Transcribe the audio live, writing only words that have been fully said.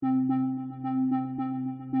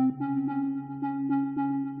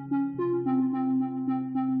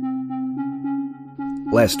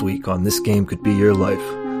Last week on This Game Could Be Your Life,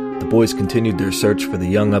 the boys continued their search for the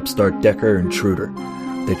young upstart Decker intruder.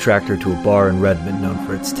 They tracked her to a bar in Redmond known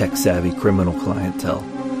for its tech-savvy criminal clientele.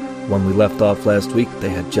 When we left off last week, they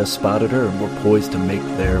had just spotted her and were poised to make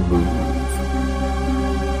their move.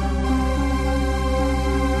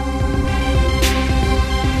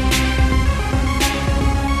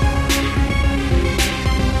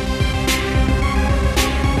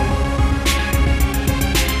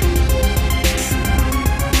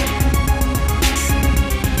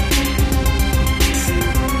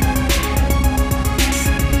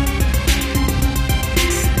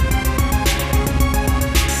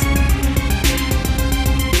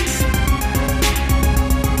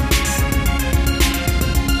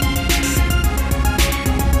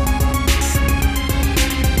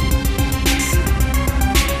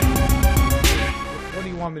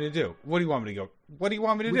 What do you want me to do? What do you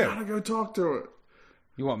want me to do? We gotta go talk to her.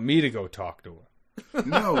 You want me to go talk to her?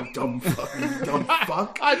 No, dumb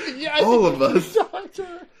fuck. I all of us.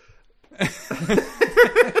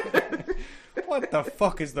 What the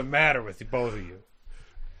fuck is the matter with both of you?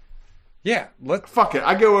 Yeah, fuck it.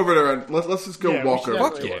 I go over there and let's just go walk over.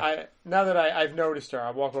 Fuck yeah. Now that I've noticed her,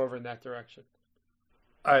 I'll walk over in that direction.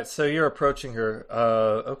 Alright, so you're approaching her.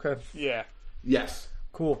 Okay. Yeah. Yes.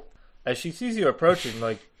 Cool. As she sees you approaching,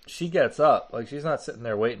 she gets up. She's not sitting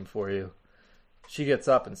there waiting for you. She gets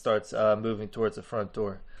up and starts moving towards the front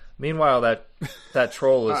door. Meanwhile, that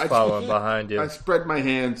troll is following behind you. I spread my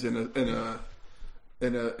hands in a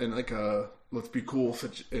let's be cool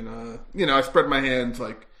I spread my hands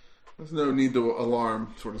like there's no need to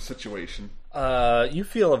alarm sort of situation. You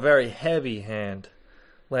feel a very heavy hand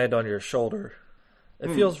land on your shoulder. It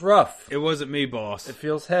feels rough. It wasn't me, boss. It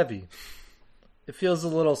feels heavy. It feels a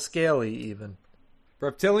little scaly, even.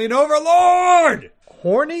 Reptilian Overlord!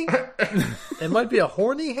 Horny? It might be a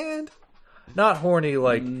horny hand? Not horny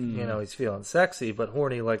like, he's feeling sexy, but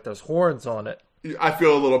horny like there's horns on it. I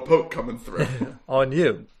feel a little poke coming through. On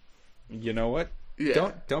you. You know what?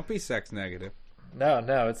 Yeah. Don't be sex negative. No,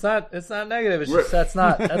 it's not negative. It's just that's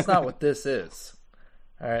not what this is.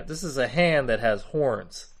 Alright, this is a hand that has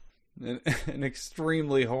horns. An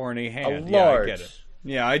extremely horny hand. A large. Yeah, I get it.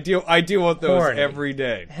 Yeah, I deal with those horny every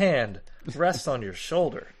day. Hand rests on your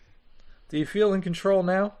shoulder. Do you feel in control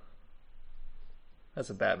now?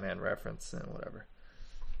 That's a Batman reference and whatever.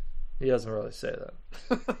 He doesn't really say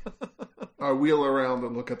that. I wheel around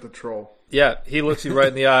and look at the troll. Yeah, he looks you right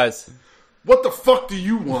in the eyes. What the fuck do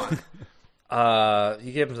you want?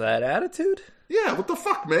 You give him that attitude? Yeah, what the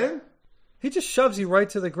fuck, man? He just shoves you right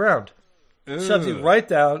to the ground. Shoves you right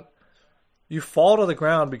down. You fall to the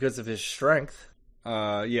ground because of his strength.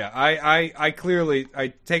 I clearly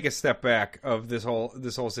take a step back of this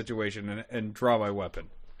whole situation and draw my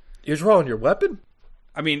weapon. You're drawing your weapon?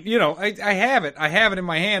 I mean, I have it. I have it in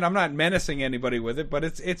my hand. I'm not menacing anybody with it, but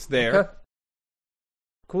it's there. Okay.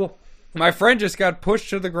 Cool. My friend just got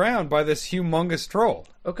pushed to the ground by this humongous troll.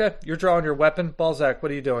 Okay, you're drawing your weapon. Balzac,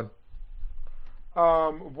 what are you doing?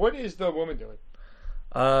 What is the woman doing?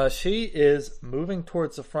 She is moving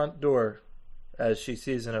towards the front door as she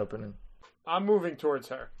sees an opening. I'm moving towards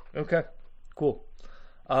her. Okay, cool.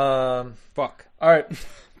 Fuck. All right.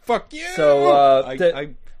 Fuck you. So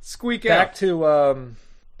I squeak back out.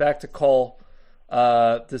 Back to Cole.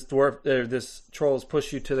 This troll has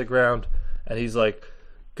pushed you to the ground, and he's like,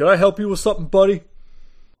 "Can I help you with something, buddy?"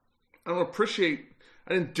 I don't appreciate.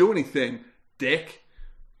 I didn't do anything, dick.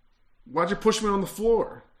 Why'd you push me on the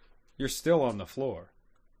floor? You're still on the floor.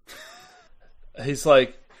 He's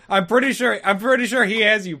like, I'm pretty sure he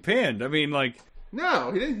has you pinned. I mean, like,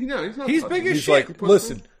 no, he didn't. No, he's not. He's big as he's shit. like,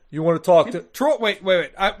 listen, you want to talk to troll? Wait.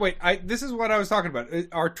 This is what I was talking about.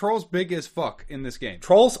 Are trolls big as fuck in this game?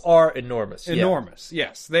 Trolls are enormous. Enormous. Yeah.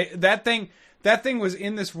 Yes. That thing was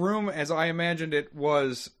in this room as I imagined it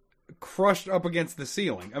was crushed up against the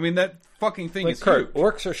ceiling. I mean, that fucking thing is huge.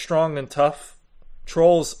 Orcs are strong and tough.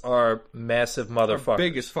 Trolls are massive motherfuckers.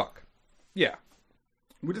 Big as fuck. Yeah.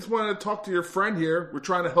 We just wanted to talk to your friend here. We're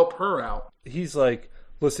trying to help her out. He's like,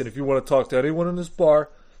 listen, if you want to talk to anyone in this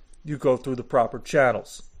bar, you go through the proper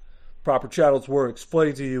channels. Proper channels were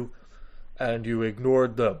explained to you, and you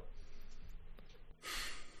ignored them.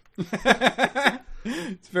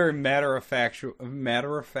 It's very matter of fact.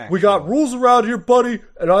 We got rules around here, buddy,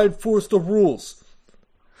 and I enforce the rules.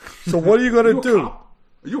 So what are you going to do? Cop?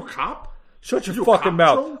 Are you a cop? Shut your fucking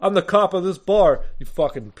mouth. I'm the cop of this bar, you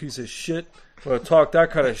fucking piece of shit. Want to talk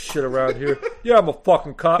that kind of shit around here? Yeah, I'm a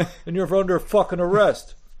fucking cop, and you're under fucking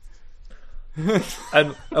arrest.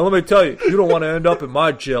 and let me tell you, you don't want to end up in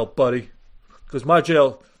my jail, buddy, because my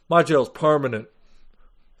jail's permanent.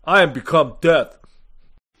 I am become death.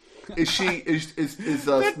 Is she is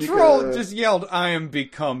The Sneaker... troll just yelled, "I am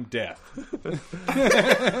become death."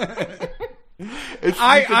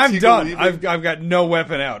 I'm done. Leaving? I've got no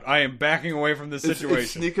weapon out. I am backing away from this situation.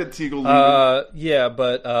 Is Sneaker Teagle leaving? Yeah,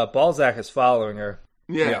 but Balzac is following her.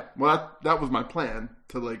 Yeah. Well, that was my plan,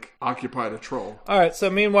 to, like, occupy the troll. All right, so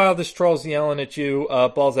meanwhile, this troll's yelling at you.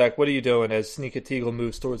 Balzac, what are you doing as Sneaker Teagle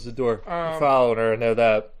moves towards the door? You're following her, I know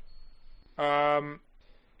that.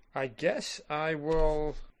 I guess I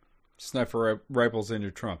will... Sniper rifles in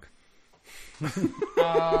your trunk.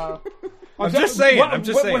 I'm just saying. I'm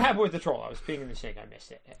just saying. What happened with the troll? I was peeing in the sink. I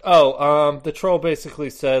missed it. The troll basically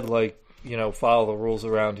said, like, follow the rules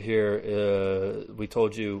around here. We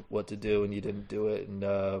told you what to do and you didn't do it, and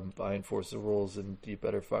I enforce the rules and you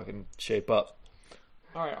better fucking shape up.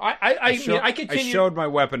 All right. I continue. I showed my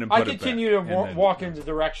weapon and put it back. I continue to walk in the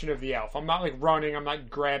direction of the elf. I'm not, like, running. I'm not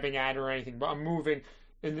grabbing at her or anything, but I'm moving.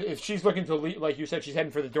 And if she's looking to leave, like you said, she's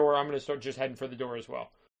heading for the door, I'm going to start just heading for the door as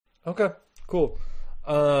well. Okay, cool.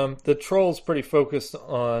 The troll's pretty focused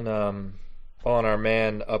on our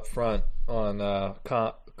man up front on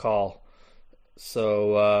call.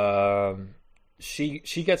 So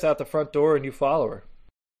she gets out the front door and you follow her.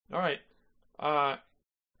 All right.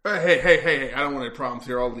 Hey! I don't want any problems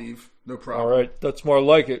here. I'll leave. No problem. All right, that's more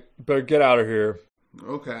like it. Better get out of here.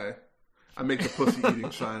 Okay. I make the pussy eating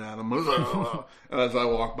sign at him as I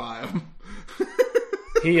walk by him.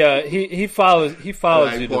 He follows you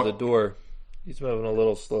to the door. He's moving a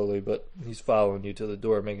little slowly, but he's following you to the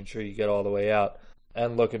door, making sure you get all the way out,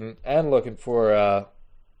 and looking for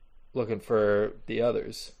the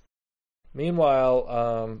others.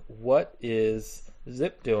 Meanwhile, what is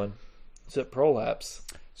Zip doing? Zip prolapse.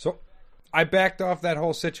 So, I backed off that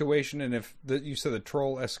whole situation, and if you said the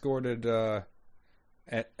troll escorted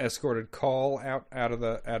Call out of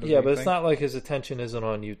the but it's not like his attention isn't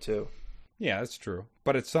on you too. Yeah, that's true.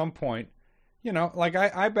 But at some point, like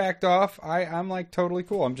I backed off. I'm like totally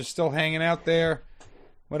cool. I'm just still hanging out there.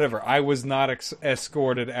 Whatever. I was not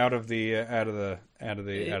escorted out of the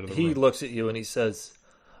room. He looks at you and he says,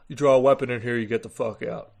 "You draw a weapon in here, you get the fuck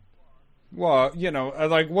out." Well,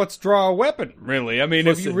 like, what's draw a weapon, really? I mean,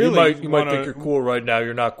 listen, if you really you might think you're cool right now.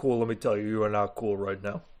 You're not cool. Let me tell you, you are not cool right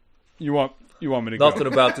now. You want me to Nothing go?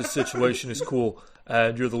 about this situation is cool,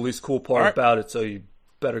 and you're the least cool part about it, so you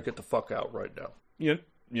better get the fuck out right now.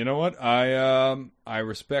 You know what? I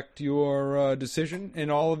respect your decision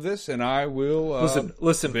in all of this, and I will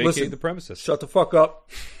listen, vacate the premises. Shut the fuck up.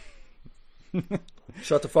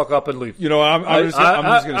 Shut the fuck up and leave. I'm just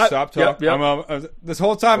going to stop talking. Yep. This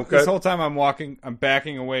whole time, I'm walking. I'm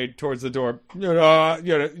backing away towards the door. Don't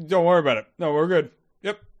worry about it. No, we're good.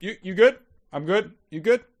 Yep. You good? I'm good. You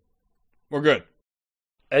good? We're good.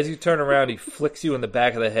 As you turn around, he flicks you in the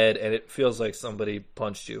back of the head, and it feels like somebody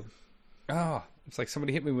punched you. Oh, it's like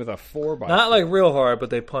somebody hit me with a 4x4. Not like real hard, but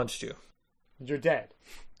they punched you. You're dead.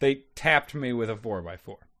 They tapped me with a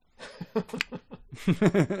 4x4.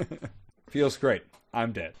 Feels great.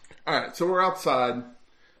 I'm dead. All right, so we're outside.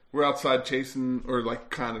 We're outside chasing, or like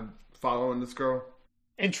kind of following this girl.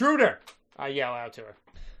 Intruder! I yell out to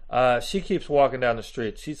her. She keeps walking down the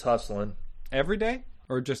street. She's hustling. Every day?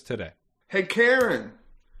 Or just today? Hey, Karen.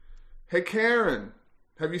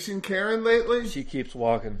 Have you seen Karen lately? She keeps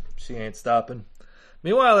walking. She ain't stopping.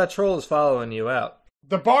 Meanwhile, that troll is following you out.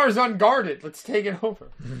 The bar's unguarded. Let's take it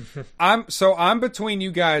over. I'm between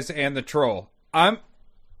you guys and the troll.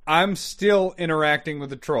 I'm still interacting with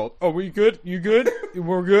the troll. Oh, we good? You good?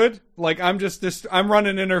 We're good? Like, I'm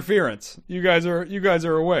running interference. You guys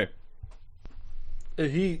are away.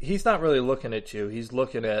 He's not really looking at you. He's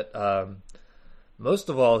looking at most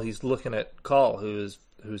of all, he's looking at Call, who's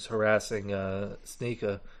harassing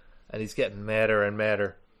Sneaka, and he's getting madder and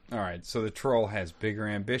madder. All right, so the troll has bigger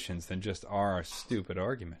ambitions than just our stupid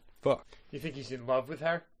argument. Fuck. You think he's in love with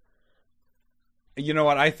her? You know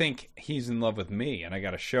what? I think he's in love with me, and I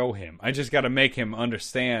got to show him. I just got to make him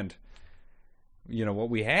understand, what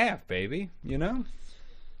we have, baby.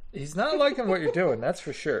 He's not liking what you're doing, that's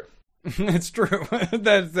for sure. It's true.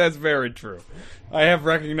 That's very true. I have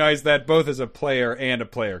recognized that both as a player and a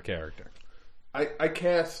player character. I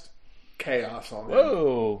cast chaos on him.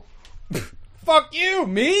 Whoa. Fuck you,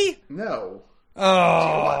 me? No.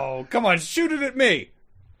 Oh, come on, shoot it at me.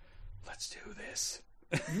 Let's do this.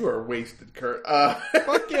 You are wasted, Kurt.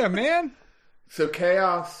 Fuck yeah, man. So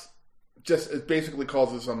chaos it basically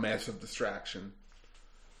causes a massive distraction.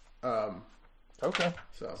 Okay.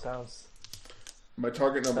 So sounds. My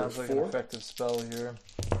target number is 4. Like an effective spell here.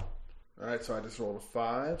 All right, so I just rolled a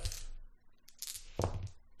 5.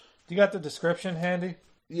 You got the description handy?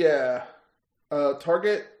 Yeah.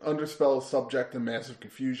 Target under spell is subject to massive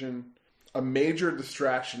confusion. A major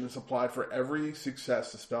distraction is applied for every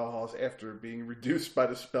success the spell has after being reduced by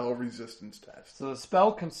the spell resistance test. So the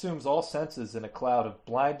spell consumes all senses in a cloud of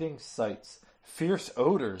blinding sights, fierce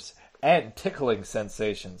odors, and tickling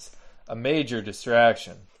sensations. A major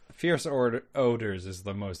distraction. Fierce odors is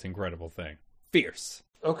the most incredible thing. Fierce.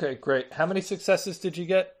 Okay, great. How many successes did you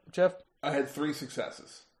get, Jeff? I had 3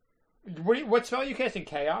 successes. What spell are you casting?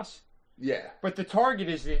 Chaos? Yeah. But the target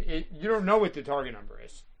is... you don't know what the target number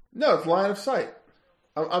is. No, it's line of sight.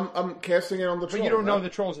 I'm casting it on the troll. But you don't know the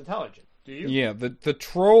troll's intelligent, do you? Yeah, the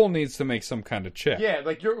troll needs to make some kind of check. Yeah,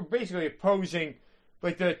 like you're basically opposing...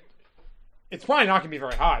 Like it's probably not going to be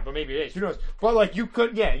very high, but maybe it is. Who knows? But like you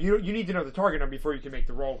could... Yeah, you need to know the target number before you can make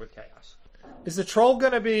the roll with chaos. Is the troll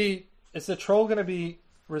going to be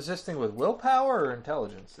resisting with willpower or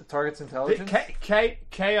intelligence? It targets intelligence?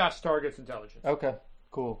 Chaos targets intelligence. Okay,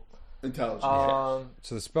 cool. Intelligence.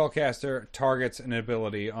 So the spellcaster targets an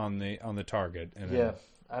ability on the target. And yeah,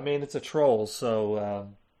 I mean it's a troll, so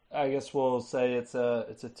I guess we'll say it's a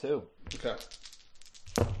 2. Okay.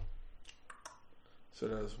 So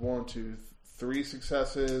there's 1, 2, 3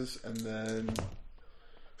 successes, and then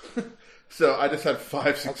so I just had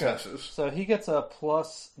 5 successes. Okay. So he gets a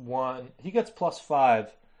 +1. He gets +5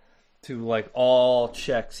 to like all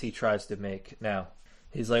checks he tries to make now.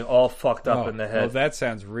 He's like all fucked up in the head. Oh, that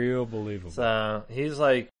sounds real believable. So he's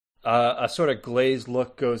like, a sort of glazed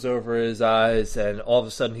look goes over his eyes, and all of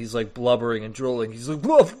a sudden he's like blubbering and drooling. He's like,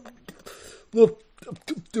 leave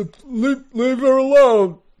her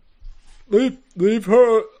alone. Leave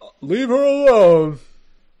her alone.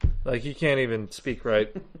 Like he can't even speak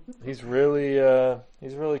right. He's really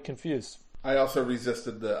confused. I also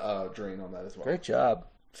resisted the drain on that as well. Great job.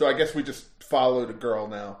 So I guess we just follow the girl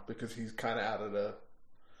now because he's kind of out of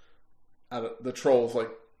the troll's like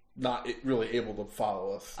not really able to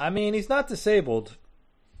follow us. I mean, he's not disabled.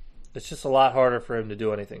 It's just a lot harder for him to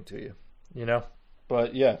do anything to you, you know.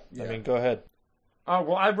 But yeah. I mean, go ahead. Oh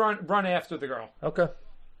well, I run after the girl. Okay.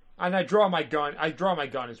 And I draw my gun. I draw my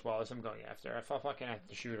gun as well as I'm going after her. If I fucking have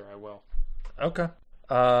to shoot her, I will. Okay.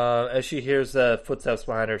 As she hears the footsteps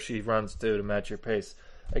behind her, she runs to match your pace.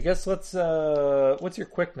 I guess let's. What's your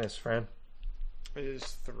quickness, friend? It is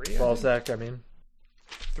 3. Balzac, I mean.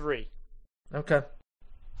 3. Okay.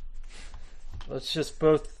 Let's just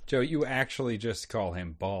both. Joe, you actually just call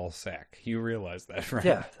him Ballsack. You realize that, right?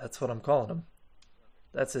 Yeah, that's what I'm calling him.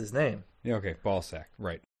 That's his name. Yeah, okay, Ballsack,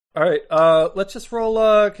 right. All right, let's just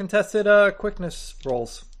roll contested quickness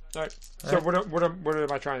rolls. All right. So what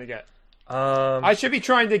am I trying to get? I I should be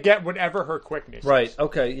trying to get whatever her quickness right. is.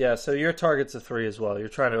 Okay. Yeah. So your target's a 3 as well. You're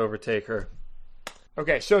trying to overtake her.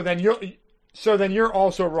 Okay. So then you're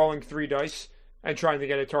also rolling 3 dice and trying to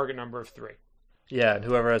get a target number of 3. Yeah, and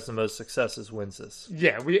whoever has the most successes wins this.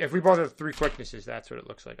 Yeah. If we both have 3 quicknesses, that's what it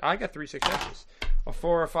looks like. I got 3 successes: a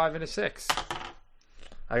 4, a 5, and a 6.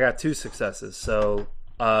 I got 2 successes. So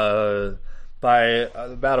by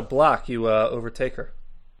about a block, you overtake her.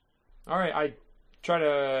 All right. I try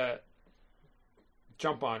to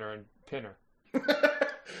jump on her and pin her.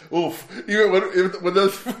 Oof! Even when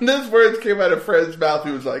those words came out of Fred's mouth,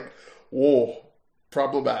 he was like, "Whoa,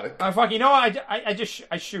 problematic." Fuck, you know what?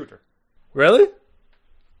 I shoot her. Really?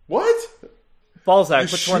 What? Balzac,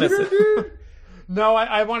 You which one is shoot her, it? dude? No,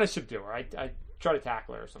 I want to subdue her. I try to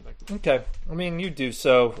tackle her or something. Okay. I mean, you do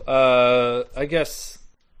so. I guess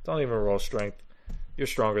don't even roll strength. You're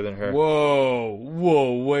stronger than her.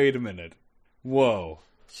 Whoa, wait a minute. Whoa.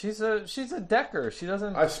 She's a decker. She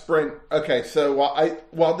doesn't. I sprint. Okay, so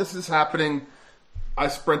while this is happening, I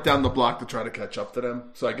sprint down the block to try to catch up to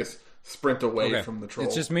them. So I guess sprint away from the troll.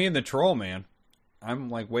 It's just me and the troll, man. I'm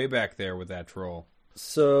like way back there with that troll.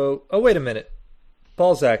 So, wait a minute.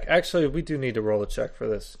 Balzac, actually, we do need to roll a check for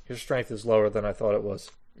this. Your strength is lower than I thought it was.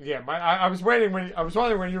 Yeah, I was wondering when you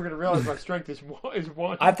were going to realize my strength is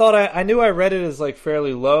 1. I thought I knew I read it as like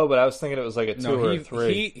fairly low, but I was thinking it was like a 2 or a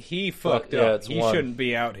 3. He fucked yeah, up. it's He 1. shouldn't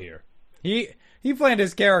be out here. He planned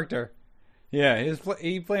his character. Yeah,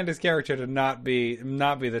 he planned his character to not be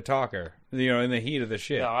the talker. You know, in the heat of the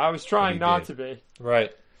shit. No, I was trying not to be.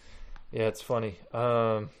 Right. Yeah, it's funny.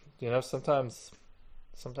 You know, sometimes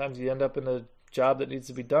you end up in a job that needs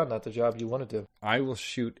to be done, not the job you want to do. I will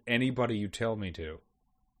shoot anybody you tell me to.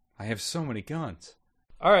 I have so many guns.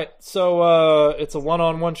 All right, so it's a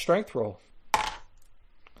 1-on-1 strength roll.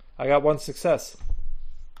 I got 1 success.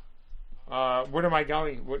 What am I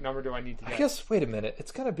going? What number do I need to get? I guess, wait a minute.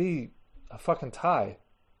 It's going to be a fucking tie.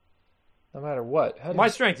 No matter what. My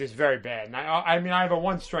strength is very bad. And I mean, I have a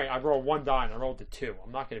 1 strength. I roll 1 die and I rolled a 2.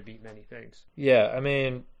 I'm not going to beat many things. Yeah, I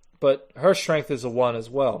mean, but her strength is a 1 as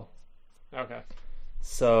well. Okay.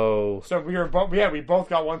 So we were both. Yeah, we both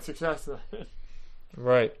got one success.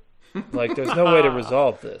 right, like there's no way to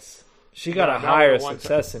resolve this. She got No, a no, higher one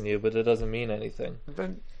success than you, but it doesn't mean anything.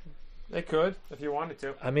 Then they could if you wanted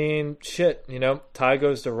to. I mean, shit. Tie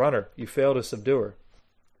goes to runner. You fail to subdue her.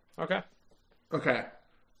 Okay. Okay.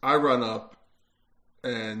 I run up,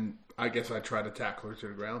 and I guess I try to tackle her to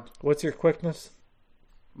the ground. What's your quickness?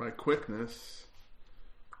 My quickness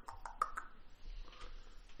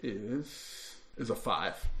is a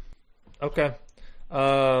 5. Okay.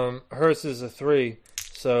 Hers is a 3,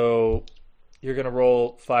 so you're gonna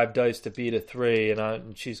roll 5 dice to beat a 3,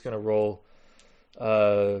 and she's gonna roll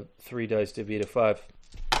 3 dice to beat a 5.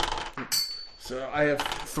 So I have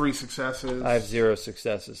 3 successes. I have 0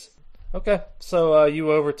 successes. Okay, so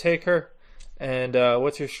you overtake her, and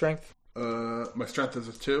what's your strength? My strength is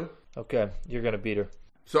a 2. Okay, you're gonna beat her.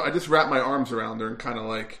 So I just wrap my arms around her and kind of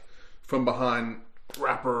like from behind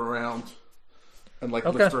wrap her around and like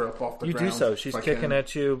lift her up off the ground. You do so. She's kicking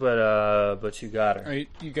at you, but you got her.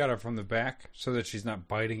 You got her from the back so that she's not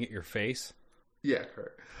biting at your face. Yeah,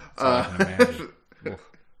 correct. I can imagine.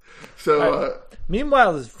 So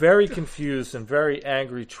meanwhile, this very confused and very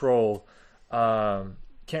angry troll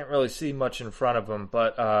can't really see much in front of him,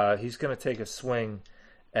 but he's going to take a swing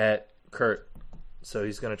at Kurt. So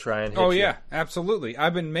he's going to try and hit you. Oh, yeah, absolutely.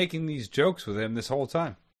 I've been making these jokes with him this whole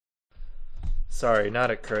time. Sorry,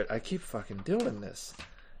 not at Kurt. I keep fucking doing this.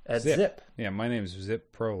 At Zip. Yeah, my name's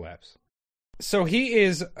Zip Prolapse. So he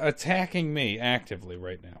is attacking me actively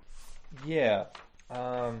right now. Yeah.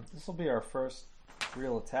 This will be our first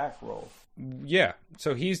real attack roll. Yeah,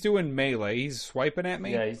 so he's doing melee. He's swiping at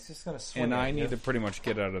me. Yeah, he's just going to swing and at I you. need to pretty much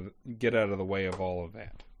get out of the way of all of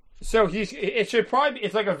that. So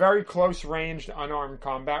it's like a very close ranged unarmed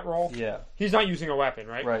combat roll. Yeah. He's not using a weapon,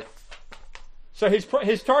 right? Right. So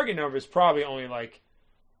his target number is probably only like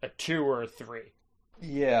a 2 or a 3.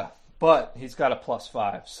 Yeah, but he's got a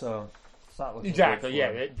 +5, so it's not looking Exactly. good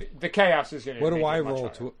Yeah. for him. The chaos is going to. What do I it much roll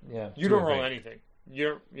higher. to? Yeah. You don't to roll evade? anything.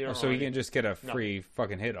 You don't So roll he can anything. just get a free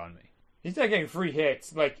fucking hit on me. He's not getting free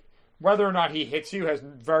hits. Like whether or not he hits you has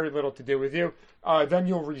very little to do with you. Then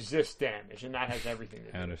you'll resist damage, and that has everything to do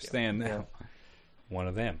with you. I understand now. One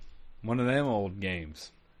of them old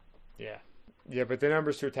games. Yeah. Yeah, but the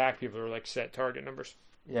numbers to attack people are like set target numbers.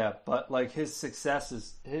 Yeah, but like his success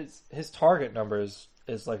is his target number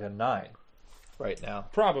is like a 9 right now.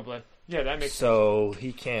 Probably. Yeah, that makes sense. So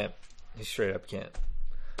he can't. He straight up can't.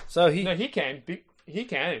 So No, he can. He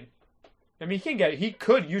can. I mean, he can get. He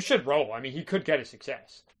could. You should roll. I mean, he could get a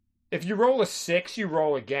success. If you roll a 6, you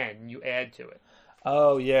roll again. And you add to it.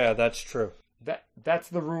 Oh yeah, that's true. That's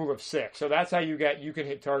the rule of 6. So that's how you can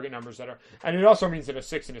hit target numbers that are. And it also means that a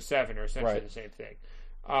 6 and a 7 are essentially the same thing.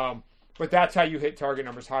 But that's how you hit target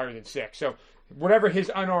numbers higher than 6. So whatever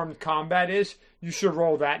his unarmed combat is, you should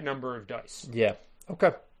roll that number of dice. Yeah.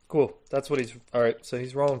 Okay. Cool. That's what he's. All right. So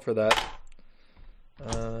he's rolling for that.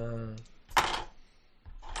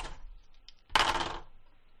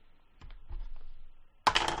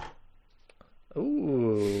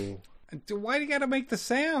 Ooh. Why do you got to make the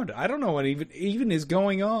sound? I don't know what even is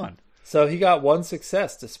going on. So he got 1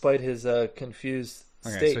 success despite his confused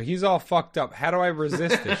Okay, state. so he's all fucked up. How do I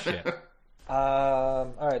resist this shit?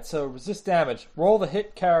 All right, so resist damage. Roll the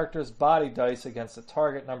hit character's body dice against a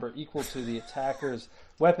target number equal to the attacker's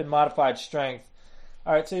weapon modified strength.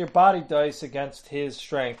 All right, so your body dice against his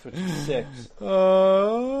strength, which is 6,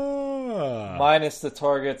 minus the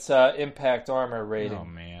target's impact armor rating. Oh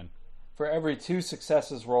man! For every 2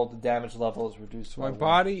 successes rolled, the damage level is reduced. My by 1.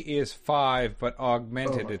 body is 5, but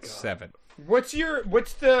augmented it's 7. What's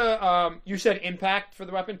the you said impact for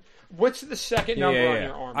the weapon? What's the second number on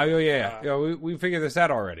your arm? Oh yeah. We figured this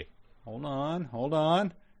out already. Hold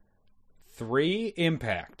on. 3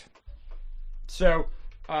 impact. So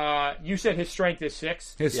you said his strength is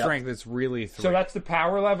 6. His strength is really 3. So that's the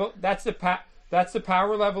power level. That's the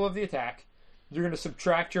power level of the attack. You're going to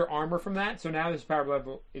subtract your armor from that. So now his power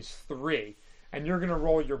level is 3, and you're going to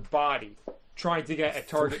roll your body, trying to get a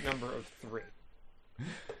target number of 3.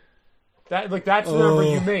 That's the number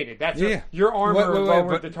you made it. That's your armor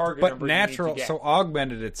lowered the target number. But natural, you need to get. so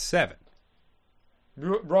augmented it's 7.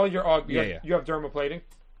 Roll your aug. Yeah. You have dermoplating.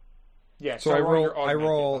 Yeah. So I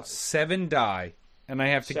roll 7 die, and I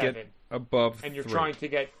have to 7. get above. And you're 3. trying to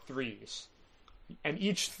get 3s. And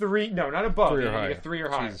each 3, no, not above. 3 or you higher. get 3 or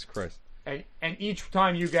higher. Jesus Christ! And each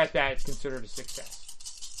time you get that, it's considered a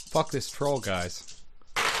success. Fuck this troll, guys.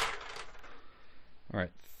 All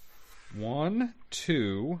right. 1,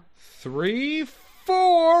 2, 3,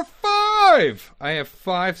 4, 5. I have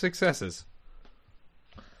 5 successes.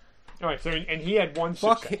 All right. So and he had 1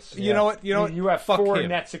 Fuck. success. You know what? You have Fuck 4 him.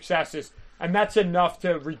 net successes. and that's enough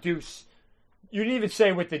to reduce. You didn't even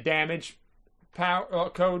say what the damage power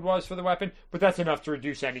code was for the weapon, but that's enough to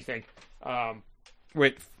reduce anything.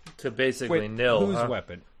 Wait, To basically nil. whose huh?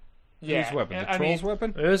 weapon? Yeah, Whose weapon? The I troll's mean,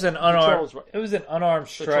 weapon? It was an troll's unarmed. It was an unarmed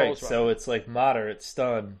strike, troll's so it's like moderate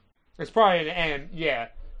stun. It's probably an N, yeah.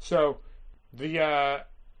 So the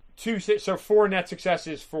 4 net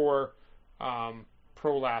successes for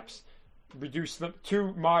prolapse reduce them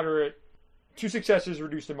 2 successes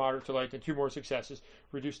reduce the moderate to light, and 2 more successes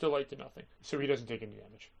reduce the light to nothing. So he doesn't take any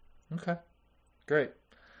damage. Okay, great.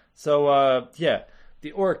 So yeah,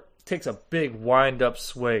 the orc takes a big wind-up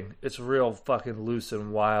swing. It's real fucking loose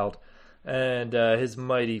and wild, and his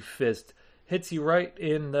mighty fist hits you right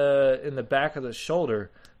in the back of the shoulder.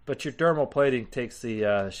 But your dermal plating takes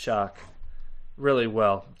the shock really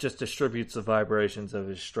well. Just distributes the vibrations of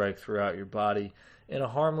his strike throughout your body in a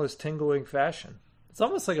harmless, tingling fashion. It's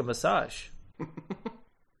almost like a massage.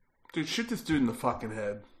 Dude, shoot this dude in the fucking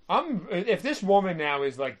head. If this woman now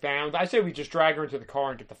is like bound, I say we just drag her into the car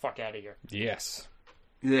and get the fuck out of here. Yes.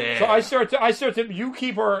 Yeah. So I start to. You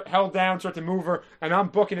keep her held down, start to move her, and I'm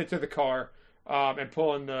booking it to the car, and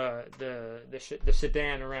pulling the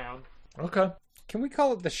sedan around. Okay. Can we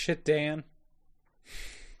call it the shit Dan?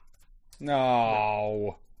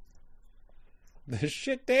 No. The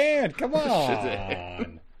shit Dan. Come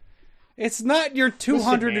on. It's not your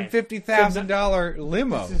 $250,000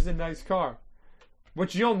 limo. This is a nice car,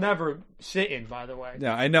 which you'll never sit in, by the way.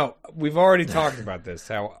 No, I know. We've already talked about this.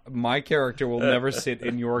 How my character will never sit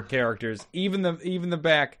in your character's, even the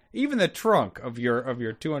back, even the trunk of your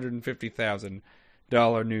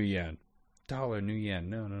 $250,000 new yen. Dollar new yen.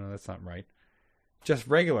 No, that's not right. Just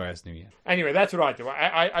regular ass new yen. Anyway, that's what I do.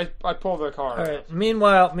 I pull the car. All right.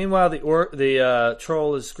 Meanwhile, the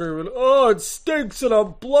troll is screaming, "Oh, it stinks and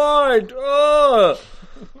I'm blind! Oh!"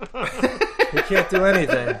 He can't do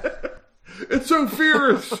anything. It's so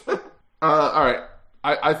fierce. All right.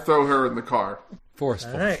 I throw her in the car.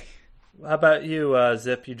 Forceful. All right. How about you,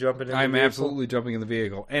 Zip? You jumping in? I'm the vehicle? absolutely jumping in the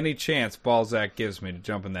vehicle. Any chance Balzac gives me to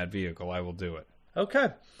jump in that vehicle, I will do it. Okay.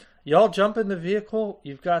 Y'all jump in the vehicle.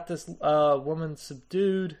 You've got this woman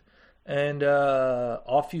subdued, and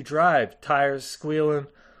off you drive. Tires squealing.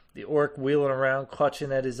 The orc wheeling around,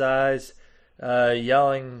 clutching at his eyes,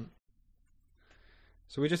 yelling.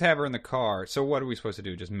 So we just have her in the car. So what are we supposed to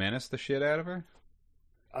do? Just menace the shit out of her?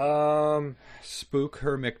 Spook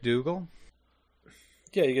her McDougal?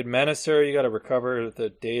 Yeah, you could menace her. You got to recover the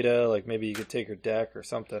data. Like maybe you could take her deck or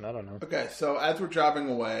something. I don't know. Okay, so as we're driving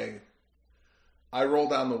away, I roll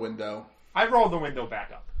down the window. I roll the window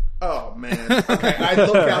back up. Oh, man. Okay, I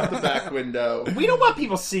look out the back window. We don't want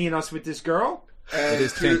people seeing us with this girl. And It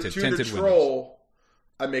is tinted the windows. troll,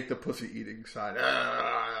 I make the pussy eating sign.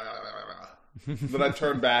 Then I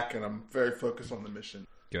turn back and I'm very focused on the mission.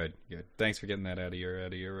 Good. Thanks for getting that out of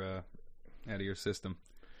your system.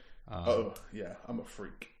 Oh yeah, I'm a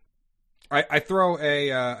freak. I throw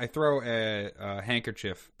a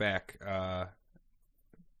handkerchief back to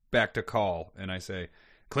Call, and I say,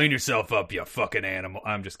 "Clean yourself up, you fucking animal."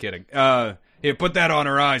 I'm just kidding. Here, put that on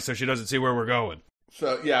her eyes so she doesn't see where we're going.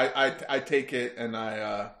 So yeah, I take it and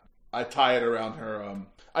I tie it around her.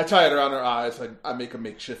 I tie it around her eyes. I make a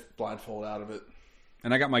makeshift blindfold out of it.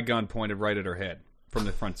 And I got my gun pointed right at her head from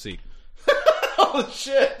the front seat. Oh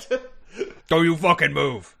shit! Don't you fucking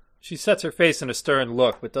move! She sets her face in a stern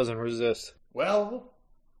look, but doesn't resist. Well.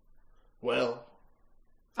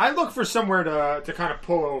 I look for somewhere to kind of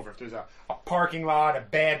pull over. If there's a parking lot, a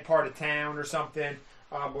bad part of town or something,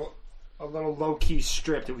 a little low-key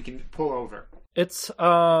strip that we can pull over. It's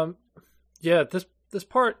this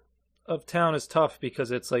part of town is tough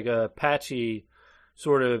because it's like a patchy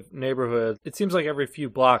sort of neighborhood. It seems like every few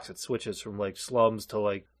blocks it switches from like slums to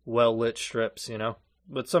like well-lit strips, you know?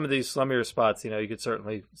 But some of these slummier spots, you know, you could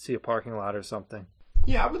certainly see a parking lot or something.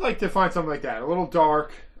 Yeah, I would like to find something like that. A little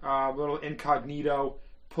dark, a little incognito,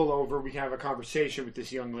 pull over. We can have a conversation with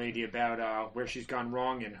this young lady about where she's gone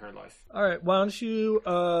wrong in her life. All right, why don't you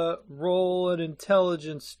roll an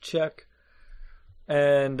intelligence check,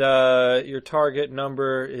 and your target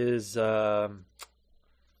number is 3.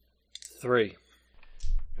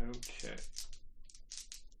 Okay.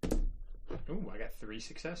 Ooh, I got 3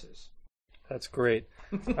 successes. That's great.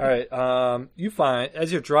 All right, you find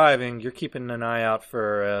as you're driving, you're keeping an eye out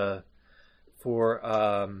for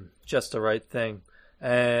just the right thing,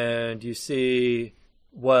 and you see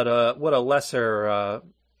what a lesser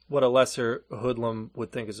hoodlum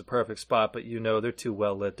would think is a perfect spot, but you know they're too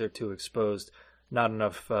well lit, they're too exposed, not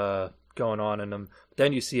enough going on in them.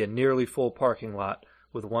 Then you see a nearly full parking lot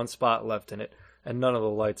with one spot left in it, and none of the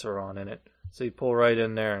lights are on in it. So you pull right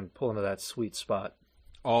in there and pull into that sweet spot.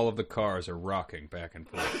 all of the cars are rocking back and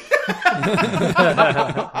forth.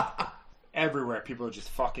 Everywhere, people are just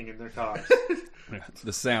fucking in their cars.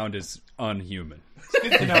 The sound is unhuman. It's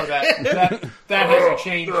good to know that hasn't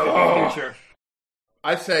changed in the future.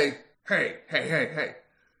 I say, hey.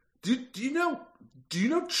 Do you know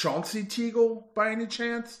Chauncey Teagle by any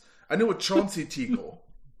chance? I know a Chauncey Teagle.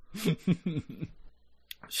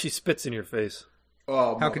 She spits in your face.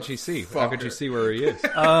 Oh, how could she see? How could she see where he is?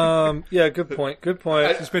 Yeah, good point.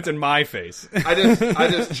 She spits in my face. I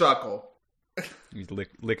just chuckle. You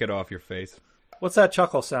lick it off your face. What's that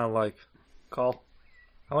chuckle sound like, Call?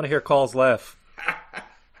 I want to hear Call's laugh.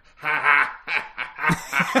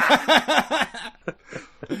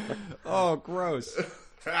 Oh, gross.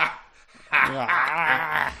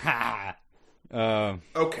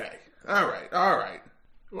 Okay. All right.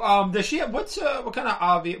 Does she have what kind of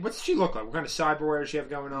obvious? What's she look like? What kind of cyberware does she have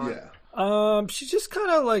going on? Yeah. She's just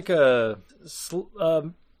kind of like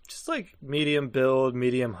just like medium build,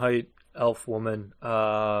 medium height elf woman.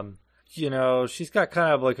 She's got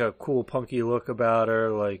kind of like a cool punky look about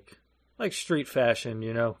her, like street fashion,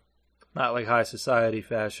 not like high society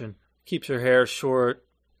fashion. Keeps her hair short,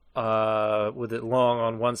 with it long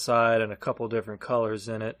on one side and a couple different colors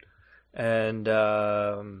in it, and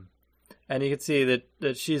you can see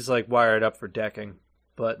that she's like wired up for decking,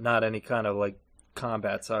 but not any kind of like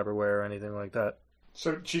combat cyberware or anything like that.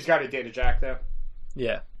 So she's got a data jack though.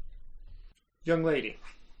 Yeah. Young lady,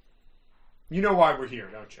 you know why we're here,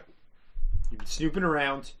 don't you? You've been snooping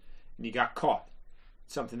around, and you got caught.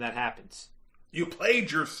 Something that happens. You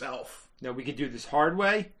played yourself. Now, we can do this hard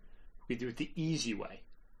way. We can do it the easy way.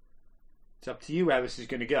 It's up to you how this is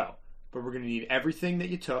going to go. But we're going to need everything that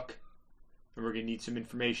you took, and we're going to need some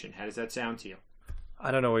information. How does that sound to you?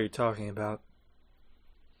 I don't know what you're talking about.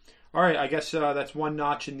 All right, I guess that's one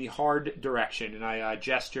notch in the hard direction, and I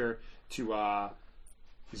gesture to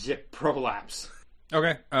zip prolapse.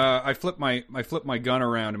 Okay. I flip my gun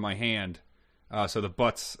around in my hand, so the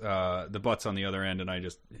butt's on the other end, and I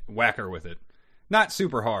just whack her with it. Not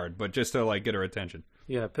super hard, but just to like get her attention.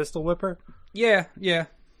 You gonna pistol whip her? Yeah.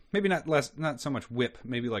 Maybe not so much whip.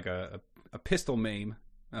 Maybe like a pistol maim.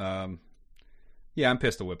 Yeah, I'm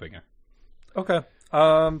pistol whipping her. Okay.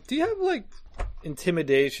 Do you have like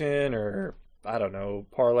intimidation or I don't know,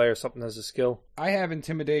 parlay or something as a skill? I have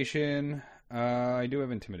intimidation. I do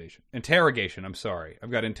have intimidation. Interrogation, I'm sorry.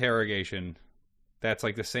 I've got interrogation. That's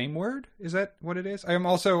like the same word? Is that what it is? I am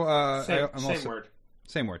also... Same word.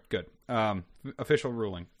 Same word, good. Official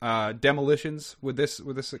ruling. Demolitions, would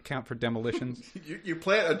this account for demolitions? You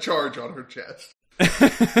plant a charge on her chest.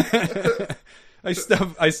 I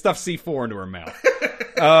stuff C4 into her mouth.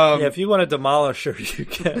 Yeah, if you want to demolish her, you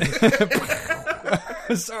can.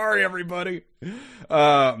 Sorry, everybody.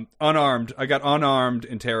 Unarmed. I got unarmed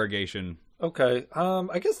interrogation. Okay.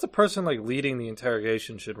 I guess the person like leading the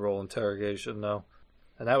interrogation should roll interrogation, though,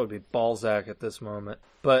 and that would be Balzac at this moment.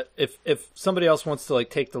 But if somebody else wants to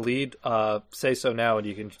like take the lead, say so now, and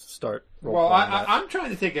you can start. Well, I'm trying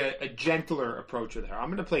to take a gentler approach with her. I'm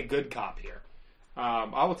going to play good cop here.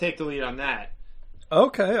 I will take the lead on that.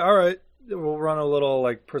 Okay. All right. We'll run a little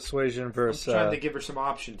like persuasion versus. I'm trying to give her some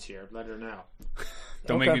options here. Let her know.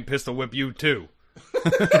 Don't make me pistol whip you too.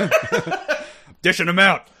 Dishing them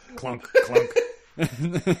out. Clunk, clunk.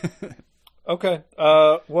 Okay.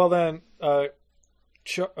 Well then,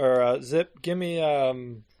 Zip, give me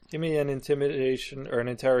an intimidation or an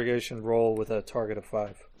interrogation roll with a target of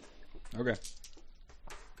 5. Okay.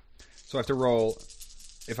 So I have to roll.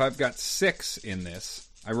 If I've got 6 in this,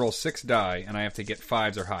 I roll 6 die, and I have to get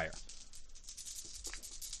 5s or higher.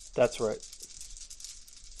 That's right.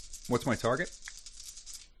 What's my target?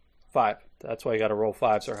 5. That's why you got to roll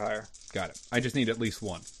 5s or higher. Got it. I just need at least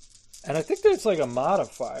 1. And I think there's like a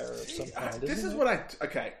modifier of some kind. This is what I...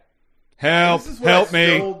 Okay. Help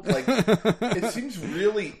me. Like, it seems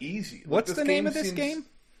really easy. What's the name of this game?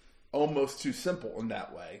 Almost too simple in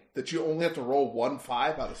that way. That you only have to roll 1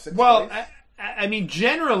 5 out of 6 Well, dice. I mean,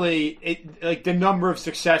 generally, it like the number of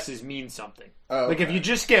successes means something. Oh, like, if you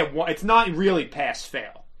just get one, it's not really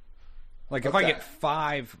pass-fail. Like, if I get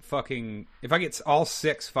 5 fucking... If I get all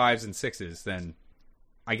 6 5s and 6s, then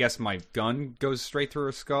I guess my gun goes straight through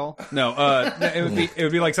her skull? No, it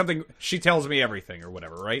would be like something... She tells me everything or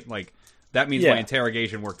whatever, right? Like, that means my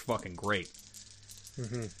interrogation worked fucking great.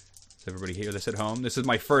 Mm-hmm. Does everybody hear this at home? This is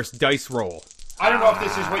my first dice roll. I don't know if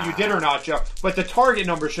this is what you did or not, Joe, but the target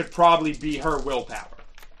number should probably be her willpower.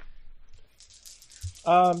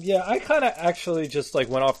 Yeah, I kind of actually just like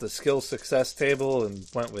went off the skill success table and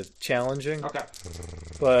went with challenging. Okay.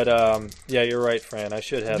 But yeah, you're right, Fran. I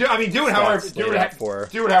should have. Do it however.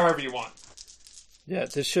 Do it however you want. Yeah,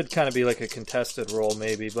 this should kind of be like a contested roll,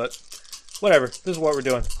 maybe, but whatever. This is what we're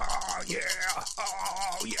doing. Oh, yeah.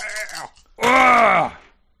 Oh, yeah. Ah!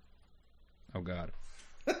 Oh, God.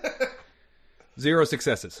 0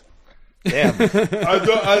 successes. Damn.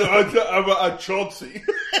 I'm Chauncey.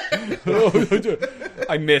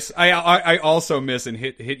 I miss. I also miss and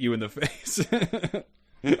hit you in the face.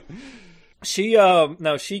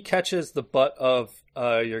 She catches the butt of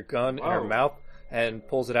your gun in her mouth and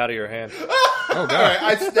pulls it out of your hand. Oh, God. All right,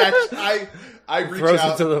 I snatched. I reach Throws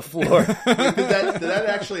out. it to the floor. Did that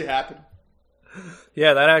actually happen?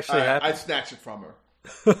 Yeah, that actually All right, happened. I snatch it from her.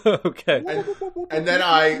 Okay. And then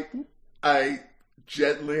I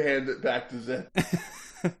gently hand it back to Zen.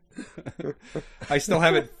 I still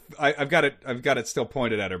have it. I've got it still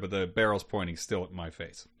pointed at her, but the barrel's pointing still at my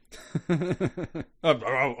face.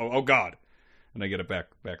 Oh, God! And I get it back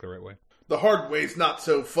the right way. The hard way's not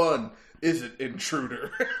so fun, is it,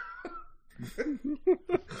 intruder?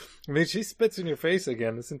 I mean, she spits in your face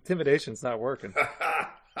again. This intimidation's not working.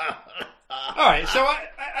 All right, so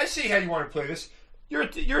I see how you want to play this.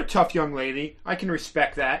 You're a tough young lady. I can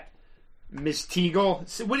respect that. Miss Teagle.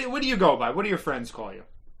 So what do you go by? What do your friends call you?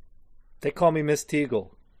 They call me Miss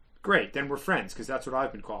Teagle. Great, then we're friends, because that's what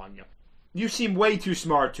I've been calling you. You seem way too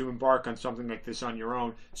smart to embark on something like this on your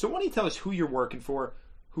own. So why don't you tell us who you're working for,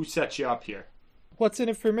 who set you up here? What's in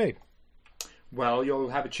it for me? Well, you'll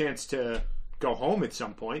have a chance to go home at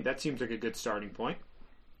some point. That seems like a good starting point.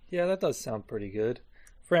 Yeah, that does sound pretty good.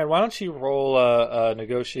 Fran, why don't you roll a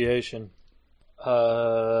negotiation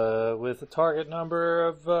with a target number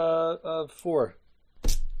of 4?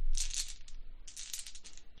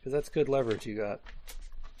 Because that's good leverage you got.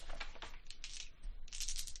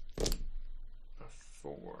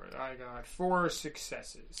 4. I got 4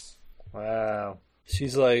 successes. Wow.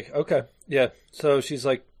 She's like, okay, yeah. So she's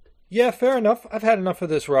like, yeah, fair enough. I've had enough of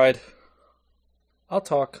this ride. I'll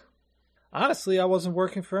talk. Honestly, I wasn't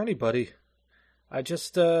working for anybody. I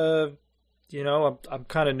just, I'm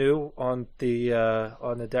kind of new on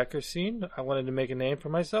the Decker scene. I wanted to make a name for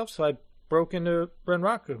myself, so I broke into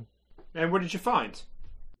Renraku. And what did you find?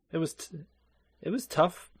 It was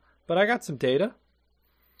tough, but I got some data.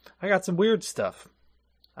 I got some weird stuff.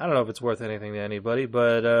 I don't know if it's worth anything to anybody,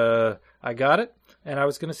 but I got it, and I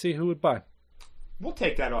was going to see who would buy. We'll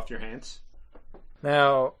take that off your hands.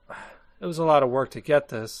 Now, it was a lot of work to get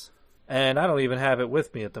this, and I don't even have it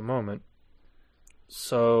with me at the moment.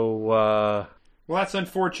 So, well, that's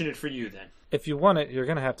unfortunate for you, then. If you want it, you're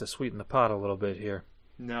going to have to sweeten the pot a little bit here.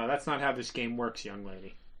 No, that's not how this game works, young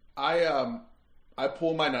lady. I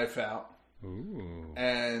pull my knife out. Ooh.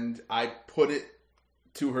 And I put it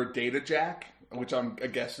to her data jack, which I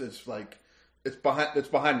guess is like it's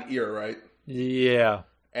behind the ear, right? Yeah.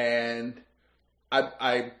 And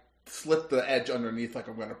I slip the edge underneath, like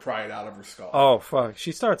I'm going to pry it out of her skull. Oh fuck!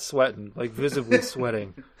 She starts sweating, like visibly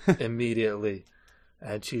sweating, immediately,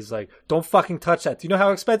 and she's like, "Don't fucking touch that! Do you know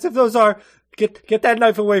how expensive those are? Get that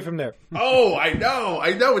knife away from there!" Oh, I know,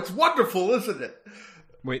 it's wonderful, isn't it?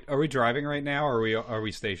 Wait, are we driving right now, or are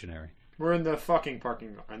we stationary? We're in the fucking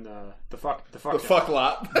parking lot. And the fuck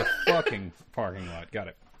lot. The fucking parking lot. Got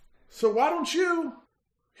it. So why don't you?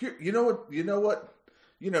 Here, you know what?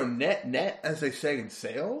 Net, as they say in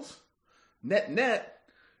sales. Net.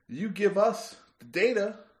 You give us the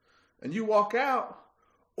data, and you walk out,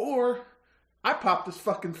 or I pop this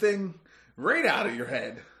fucking thing right out of your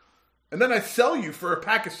head, and then I sell you for a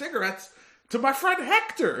pack of cigarettes to my friend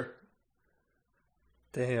Hector.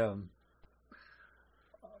 Damn.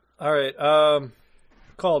 All right.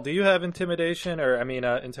 Call, do you have intimidation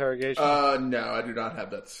interrogation? No, I do not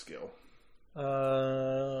have that skill.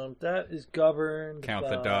 That is governed Count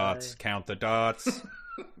by the dots.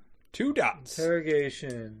 2 dots.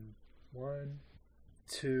 Interrogation. 1,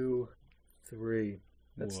 2, 3.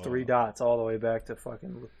 That's Whoa. 3 dots all the way back to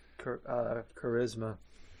fucking charisma.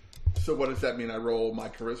 So what does that mean? I roll my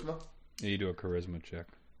charisma? You do a charisma check.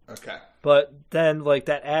 Okay. But then,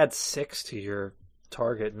 that adds 6 to your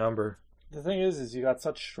target number. The thing is you got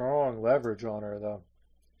such strong leverage on her, though.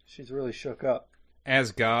 She's really shook up.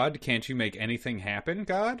 As God, can't you make anything happen,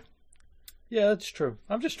 God? Yeah, that's true.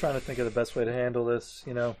 I'm just trying to think of the best way to handle this,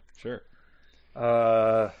 Sure.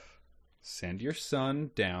 Send your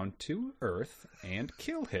son down to Earth and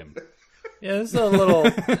kill him. Yeah, this is a little...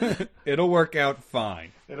 It'll work out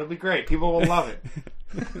fine. It'll be great. People will love it.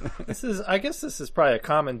 I guess this is probably a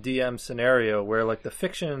common DM scenario where, the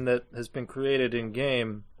fiction that has been created in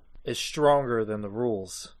game is stronger than the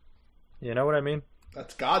rules. You know what I mean?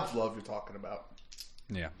 That's God's love you're talking about.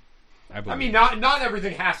 Yeah. I mean, not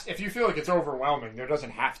everything has... If you feel like it's overwhelming, there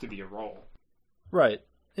doesn't have to be a roll. Right.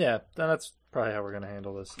 Yeah, then that's probably how we're going to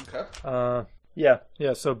handle this. Okay. Yeah,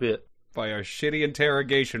 so be it. By our shitty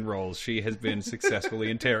interrogation rolls, she has been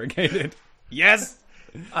successfully interrogated. Yes!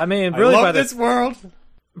 I mean, I really love by this world!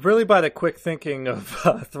 Really by the quick thinking of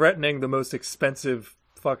threatening the most expensive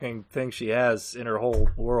fucking thing she has in her whole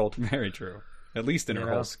world. Very true. At least in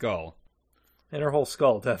her whole skull. In her whole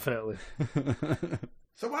skull, definitely.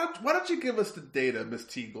 So why don't you give us the data, Miss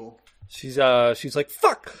Teagle? She's like,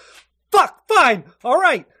 fuck, fine, all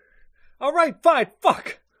right, fine,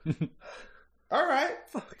 fuck. All right,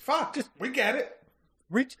 fuck. Just we get it.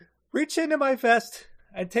 Reach into my vest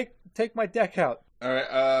and take my deck out. All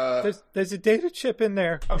right. There's a data chip in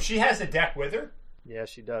there. Oh, she has a deck with her? Yeah,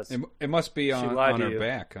 she does. It must be on her you.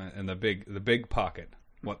 back in the big pocket.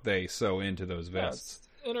 What they sew into those vests.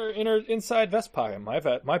 In her inside vest pocket.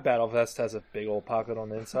 My battle vest has a big old pocket on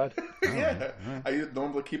the inside. Yeah, I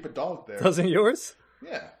normally keep a dog there. Doesn't yours?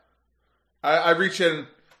 Yeah. I reach in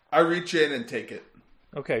and take it.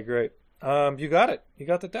 Okay, great. You got it. You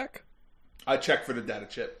got the deck. I check for the data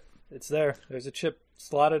chip. It's there. There's a chip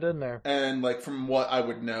slotted in there. And like from what I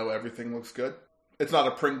would know, everything looks good. It's not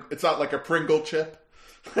like a Pringle chip.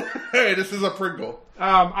 Hey, this is a Pringle.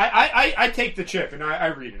 I take the chip and I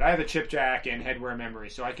read it. I have a chip jack and headwear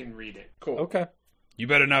memory, so I can read it. Cool. Okay. You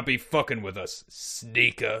better not be fucking with us,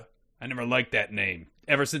 Sneaker. I never liked that name.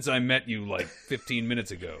 Ever since I met you like 15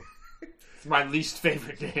 minutes ago. It's my least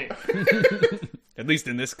favorite name. At least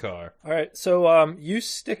in this car. All right, so you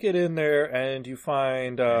stick it in there and you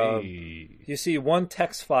find you see one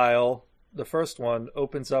text file. The first one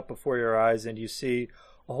opens up before your eyes and you see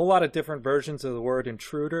a whole lot of different versions of the word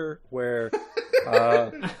intruder where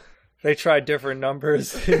they tried different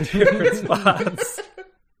numbers in different spots.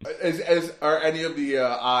 Are any of the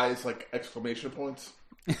eyes like exclamation points?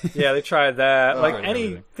 Yeah, they tried that. Like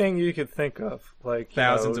everything. anything you could think of. Like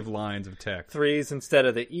Thousands of lines of text. 3s instead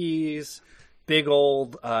of the E's. Big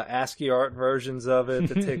old ASCII art versions of it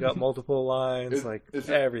that take up multiple lines.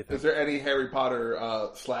 Everything. Is there any Harry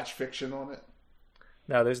Potter slash fiction on it?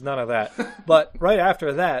 No, there's none of that. But right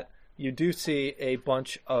after that, you do see a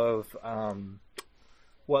bunch of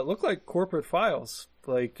what look like corporate files.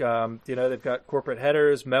 Like, they've got corporate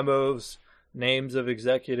headers, memos, names of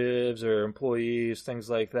executives or employees, things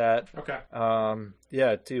like that. Okay.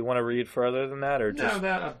 Do you want to read further than that, or just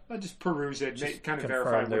I just peruse it, kind of confirm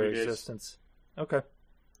verify their what it existence? Is. Okay,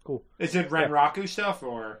 cool. Is it Renraku stuff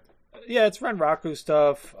or? Yeah, it's Renraku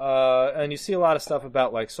stuff, and you see a lot of stuff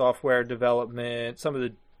about like software development.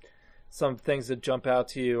 Some things that jump out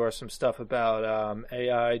to you are some stuff about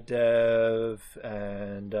AI dev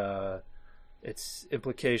and its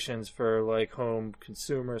implications for like home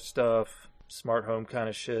consumer stuff, smart home kind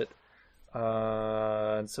of shit,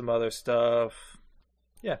 and some other stuff.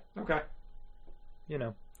 Yeah. Okay.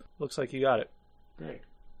 Looks like you got it. Great.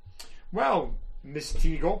 Well, Miss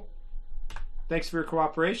Teagle, thanks for your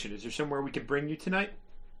cooperation. Is there somewhere we can bring you tonight?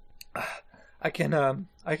 I can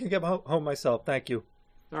get home myself. Thank you.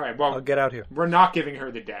 All right. Well, I'll get out here. We're not giving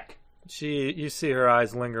her the deck. You see her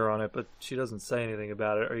eyes linger on it, but she doesn't say anything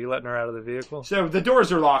about it. Are you letting her out of the vehicle? So the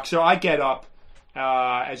doors are locked. So I get up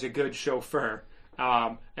as a good chauffeur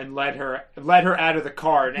and let her out of the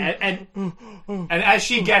car. And as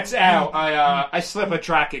she gets out, I slip a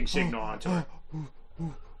tracking signal onto her.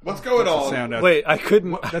 What's going on? Wait, I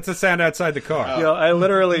couldn't. That's a sound outside the car. I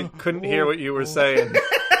literally couldn't hear what you were saying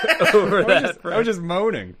over that. I was just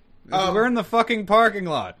moaning. We're in the fucking parking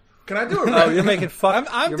lot. Can I do a Oh, you're making fuck.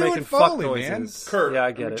 I'm you're doing making fuck Foley, noises. man. Kurt, yeah,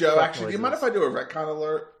 I get it. Joe, fuck actually, do you mind noises. if I do a retcon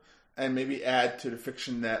alert and maybe add to the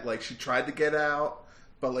fiction that like she tried to get out,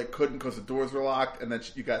 but like couldn't because the doors were locked, and then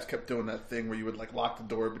you guys kept doing that thing where you would like lock the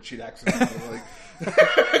door, but she'd accidentally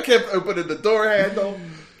like kept opening the door handle.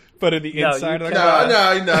 But in the inside of the car?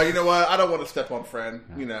 car? No, you know what? I don't want to step on friend,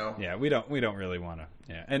 Yeah, we don't really want to.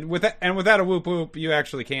 Yeah. And without a whoop whoop, you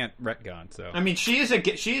actually can't retcon, so. I mean, she is a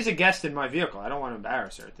guest in my vehicle. I don't want to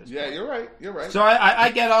embarrass her at this point. Yeah, you're right. So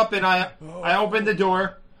I get up and I open the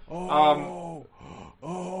door.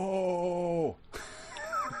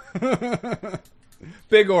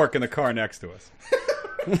 Big orc in the car next to us.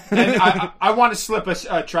 And I want to slip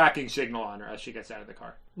a tracking signal on her as she gets out of the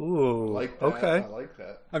car. Ooh, like that. okay. I like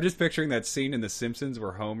that. I'm just picturing that scene in The Simpsons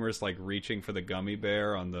where Homer's like reaching for the gummy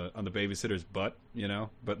bear on the babysitter's butt,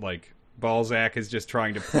 but like Balzac is just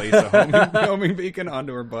trying to place a homing beacon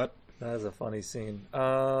onto her butt. That is a funny scene.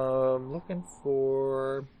 Looking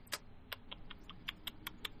for.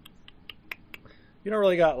 You don't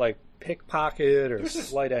really got like pickpocket or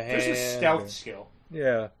sleight of hand. There's a stealth skill.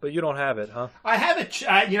 Yeah, but you don't have it, huh? I have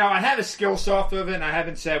I have a skill soft of it, and I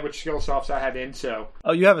haven't said which skill softs I have in, so.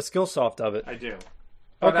 Oh, you have a skill soft of it. I do.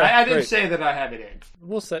 But Okay, I didn't great. say that I have it in.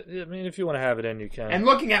 We'll set. I mean, if you want to have it in, you can. And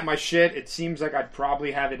looking at my shit, it seems like I'd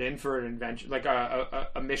probably have it in for an invention, like a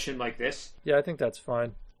mission like this. Yeah, I think that's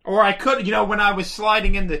fine. Or I could, when I was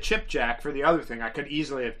sliding in the chip jack for the other thing, I could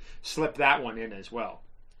easily have slipped that one in as well.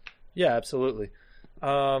 Yeah, absolutely.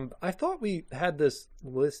 I thought we had this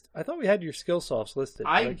list. I thought we had your skill softs listed. But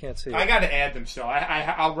I can't see it. I got to add them still.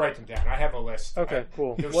 I'll write them down. I have a list. Okay,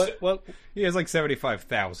 cool. There's- What? He has like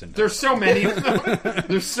 75,000. There's so many of them.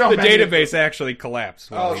 There's so The many. database actually collapsed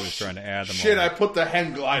while Oh, he was trying to add them Shit, all. I put the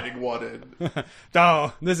hang gliding one in.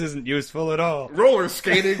 Oh, this isn't useful at all. Roller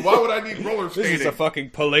skating? Why would I need roller This skating? is a fucking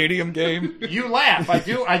Palladium game. You laugh. I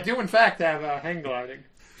do in fact have hang gliding.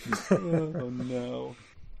 Oh no.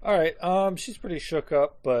 All right. She's pretty shook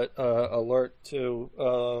up, but alert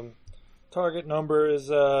to target number is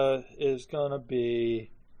gonna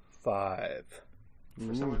be 5.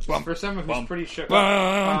 For someone who's pretty shook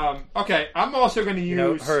up. Okay, I'm also going to use. You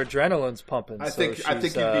know, her adrenaline's pumping. I so think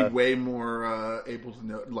she's, you'd be way more able to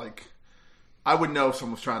know. Like, I would know if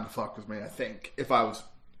someone was trying to fuck with me. I think if I was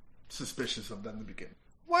suspicious of them to begin.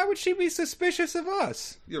 Why would she be suspicious of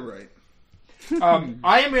us? You're right.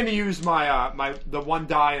 I am going to use my the one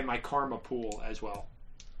die in my karma pool as well.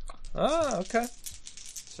 Oh, okay.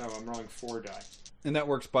 So I'm rolling 4 die. And that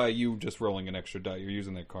works by you just rolling an extra die. You're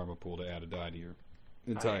using that karma pool to add a die to your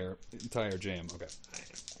entire jam. Okay.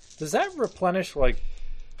 Does that replenish like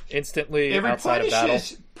instantly It outside of battle?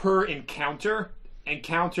 replenishes per encounter.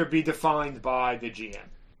 Encounter be defined by the GM.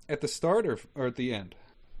 At the start or at the end?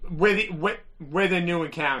 With a new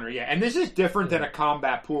encounter, yeah. And this is different than a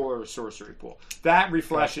combat pool or a sorcery pool. That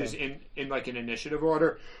refreshes in like an initiative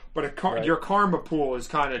order. But your karma pool is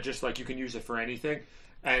kind of just like you can use it for anything.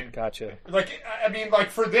 And Gotcha. like, I mean,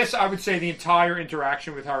 like for this, I would say the entire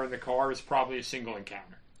interaction with her in the car is probably a single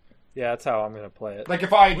encounter. Yeah, that's how I'm going to play it. Like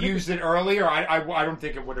if I had used it earlier, I don't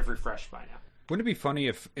think it would have refreshed by now. Wouldn't it be funny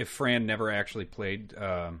if Fran never actually played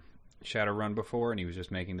Shadowrun before and he was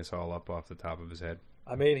just making this all up off the top of his head?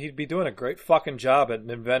 I mean, he'd be doing a great fucking job at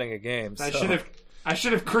inventing a game. So. I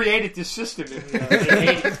should have created this system in the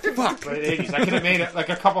 80s. Fuck. Late 80s. I could have made it like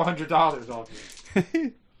a couple $100 off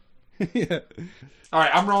it. Yeah. All right,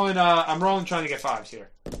 I'm rolling trying to get 5s here.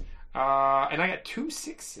 And I got 2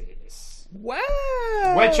 6s. Wow!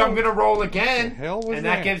 Which I'm going to roll again. The hell was and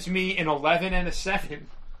that that? gives me an 11 and a 7.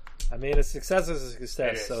 I mean, a success is a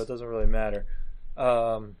success, so it doesn't really matter.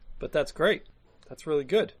 But that's great. That's really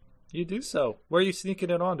good. You do so. Where are you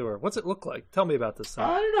sneaking it onto her? What's it look like? Tell me about this thing.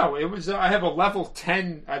 I don't know. It was. I have a level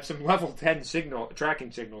 10. I have some level 10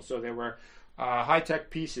 tracking signals. So they were high tech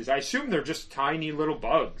pieces. I assume they're just tiny little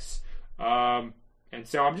bugs. And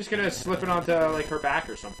so I'm just gonna slip it onto like her back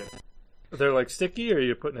or something. They're like sticky, or are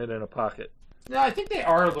you putting it in a pocket? No, I think they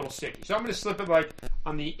are a little sticky. So I'm gonna slip it like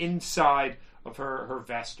on the inside of her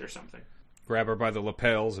vest or something. Grab her by the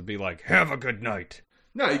lapels and be like, "Have a good night."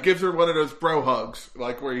 No, he gives her one of those bro hugs,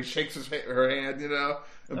 like where he shakes her hand,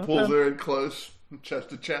 and pulls her in close, chest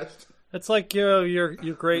to chest. It's like your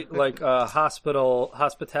great like hospitable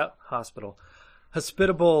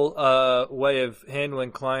way of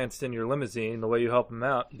handling clients in your limousine. The way you help them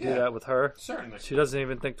out, you do that with her. Certainly. She doesn't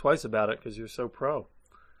even think twice about it because you're so pro,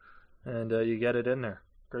 and you get it in there.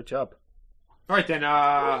 Great job. All right, then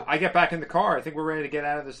I get back in the car. I think we're ready to get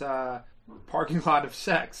out of this parking lot of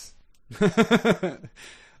sex.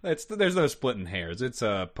 There's no splitting hairs. It's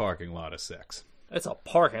a parking lot of sex. It's a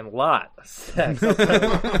parking lot of sex.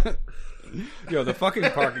 Yo, the fucking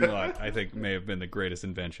parking lot, I think, may have been the greatest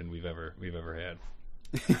invention we've ever had.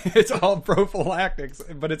 It's all prophylactics,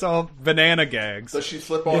 but it's all banana gags. Does she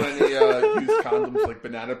slip on any used condoms like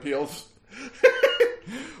banana peels?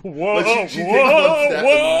 Whoa! Like she takes one step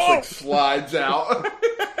and just like slides out.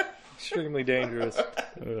 Extremely dangerous.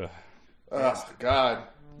 Ugh. God.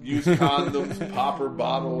 Used condoms, popper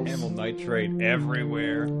bottles. Amyl nitrate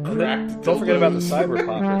everywhere. Don't forget about the cyber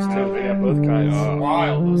poppers too. They have both kinds.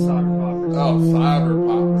 Wild, those cyber poppers. Oh, cyber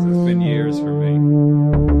poppers. It's been years for me.